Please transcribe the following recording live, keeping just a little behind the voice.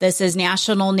This is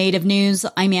National Native News.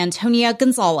 I'm Antonia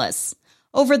Gonzalez.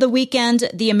 Over the weekend,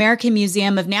 the American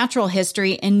Museum of Natural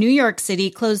History in New York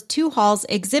City closed 2 halls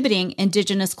exhibiting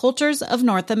indigenous cultures of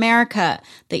North America,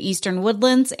 the Eastern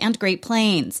Woodlands and Great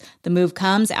Plains. The move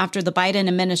comes after the Biden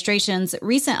administration's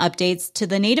recent updates to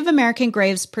the Native American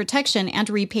Graves Protection and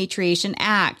Repatriation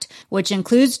Act, which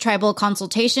includes tribal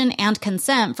consultation and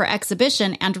consent for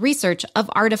exhibition and research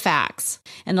of artifacts.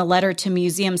 In a letter to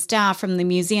museum staff from the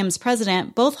museum's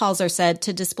president, both halls are said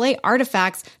to display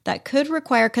artifacts that could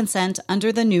require consent under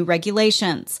the new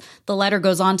regulations. The letter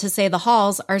goes on to say the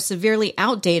halls are severely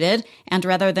outdated, and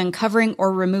rather than covering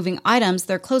or removing items,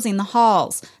 they're closing the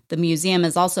halls. The museum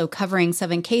is also covering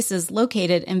 7 cases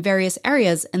located in various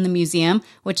areas in the museum,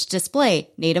 which display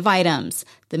Native items.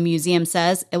 The museum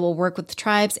says it will work with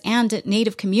tribes and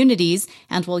Native communities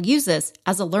and will use this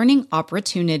as a learning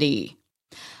opportunity.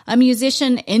 A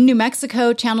musician in New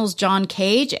Mexico channels John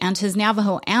Cage and his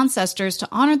Navajo ancestors to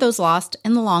honor those lost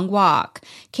in the Long Walk.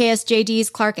 KSJD's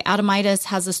Clark Adamitis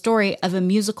has a story of a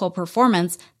musical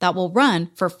performance that will run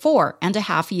for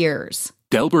 4.5 years.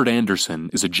 Delbert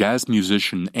Anderson is a jazz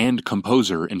musician and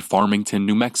composer in Farmington,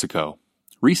 New Mexico.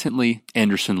 Recently,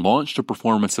 Anderson launched a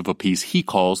performance of a piece he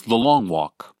calls The Long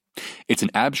Walk. It's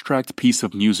an abstract piece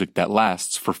of music that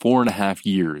lasts for 4.5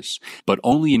 years, but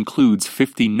only includes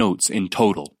 50 notes in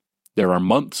total. There are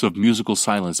months of musical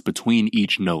silence between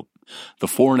each note. The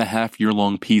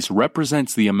 4.5-year-long piece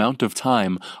represents the amount of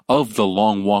time of the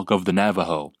Long Walk of the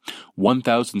Navajo,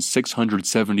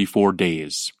 1,674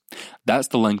 days. That's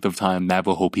the length of time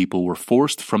Navajo people were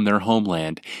forced from their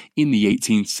homeland in the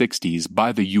 1860s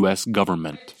by the U.S.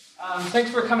 government. Thanks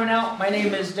for coming out. My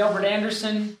name is Delbert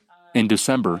Anderson. In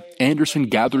December, Anderson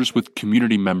gathers with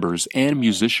community members and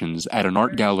musicians at an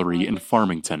art gallery in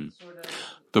Farmington.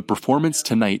 The performance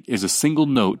tonight is a single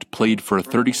note played for a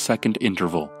 30-second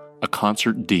interval, a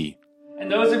concert D.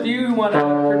 And those of you who want to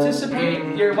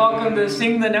participate, you're welcome to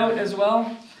sing the note as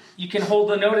well. You can hold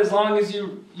the note as long as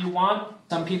you want.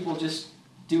 Some people just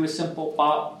do a simple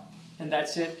bop, and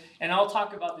that's it. And I'll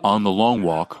talk about On the Long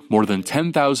Walk, more than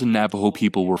 10,000 Navajo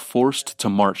people were forced to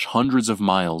march hundreds of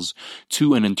miles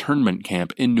to an internment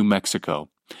camp in New Mexico.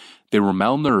 They were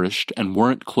malnourished and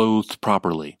weren't clothed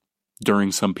properly.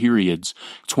 During some periods,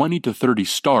 20 to 30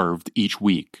 starved each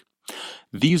week.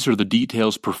 These are the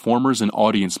details performers and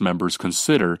audience members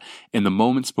consider in the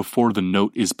moments before the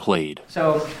note is played.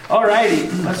 So,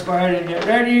 alrighty, let's go ahead and get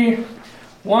ready.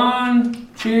 1,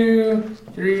 2,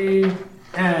 3,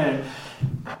 and...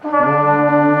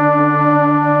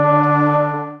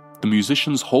 The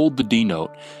musicians hold the D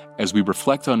note as we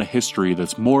reflect on a history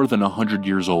that's more than 100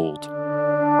 years old.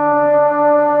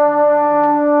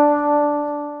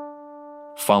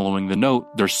 Following the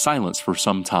note, there's silence for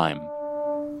some time.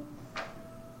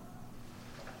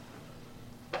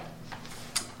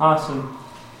 Awesome.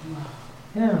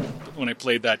 Yeah. When I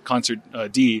played that concert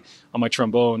D on my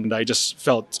trombone, I just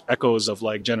felt echoes of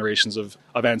like generations of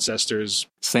ancestors.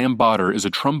 Sam Botter is a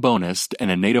trombonist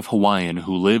and a native Hawaiian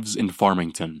who lives in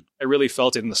Farmington. I really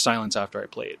felt it in the silence after I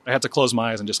played. I had to close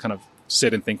my eyes and just kind of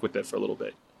sit and think with it for a little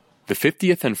bit. The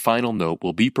 50th and final note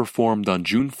will be performed on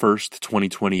June 1st,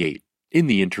 2028. In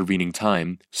the intervening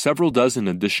time, several dozen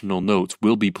additional notes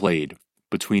will be played.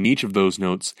 Between each of those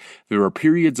notes, there are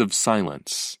periods of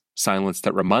silence. Silence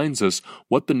that reminds us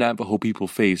what the Navajo people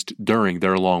faced during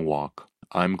their Long Walk.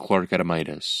 I'm Clark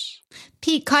Adamitis.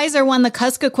 Pete Kaiser won the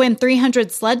Kuskokwim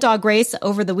 300 sled dog race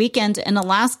over the weekend in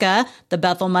Alaska. The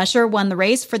Bethel Musher won the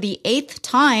race for the 8th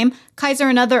time. Kaiser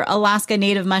and other Alaska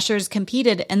Native Mushers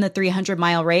competed in the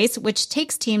 300-mile race, which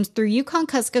takes teams through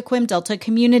Yukon-Kuskokwim Delta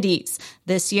communities.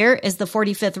 This year is the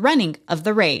 45th running of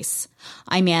the race.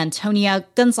 I'm Antonia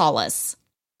Gonzalez.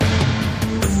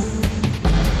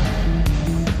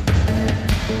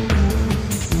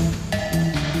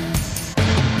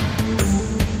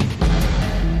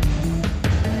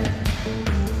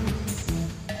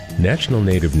 National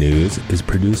Native News is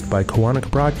produced by Koahnic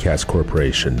Broadcast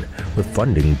Corporation with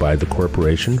funding by the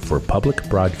Corporation for Public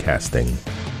Broadcasting.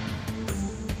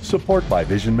 Support by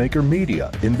Vision Maker Media,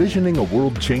 envisioning a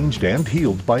world changed and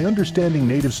healed by understanding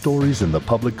Native stories and the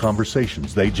public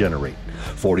conversations they generate.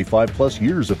 45 plus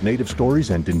years of Native stories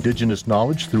and Indigenous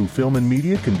knowledge through film and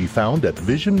media can be found at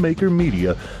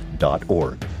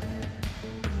visionmakermedia.org.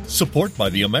 Support by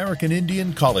the American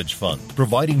Indian College Fund,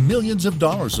 providing millions of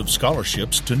dollars of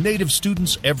scholarships to Native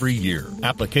students every year.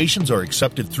 Applications are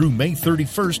accepted through May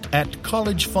 31st at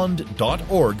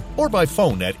collegefund.org or by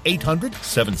phone at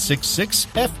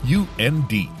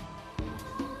 800-766-FUND.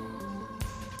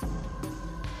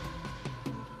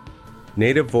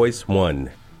 Native Voice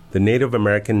One, the Native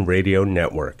American Radio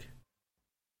Network.